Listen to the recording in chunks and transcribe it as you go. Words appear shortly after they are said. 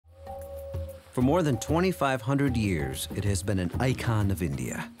For more than 2,500 years, it has been an icon of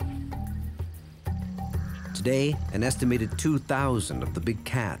India. Today, an estimated 2,000 of the big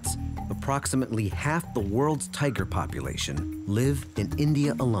cats, approximately half the world's tiger population, live in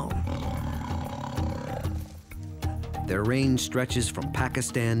India alone. Their range stretches from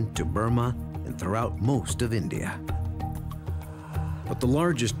Pakistan to Burma and throughout most of India. But the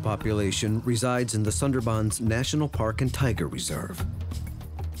largest population resides in the Sundarbans National Park and Tiger Reserve.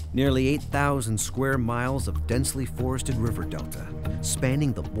 Nearly 8,000 square miles of densely forested river delta,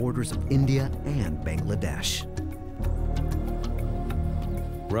 spanning the borders of India and Bangladesh.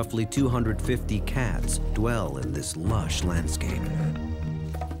 Roughly 250 cats dwell in this lush landscape.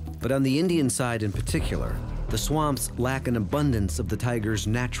 But on the Indian side in particular, the swamps lack an abundance of the tiger's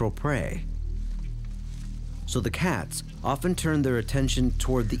natural prey. So the cats often turn their attention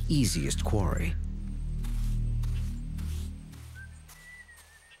toward the easiest quarry.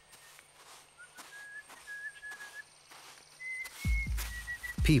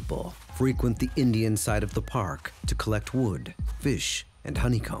 People frequent the Indian side of the park to collect wood, fish, and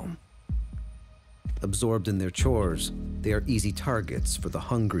honeycomb. Absorbed in their chores, they are easy targets for the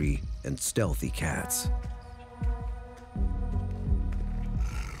hungry and stealthy cats.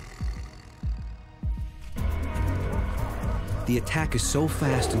 The attack is so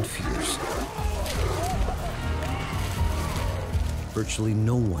fast and fierce, virtually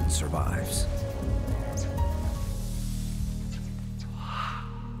no one survives.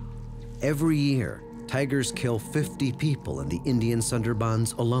 Every year, tigers kill 50 people in the Indian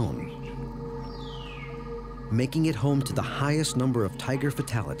Sundarbans alone, making it home to the highest number of tiger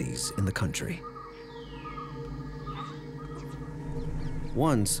fatalities in the country.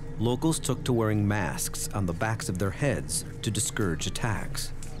 Once, locals took to wearing masks on the backs of their heads to discourage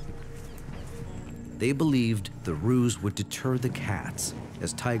attacks. They believed the ruse would deter the cats,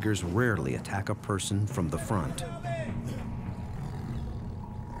 as tigers rarely attack a person from the front.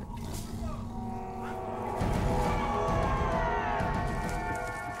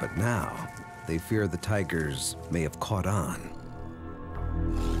 But now, they fear the tigers may have caught on.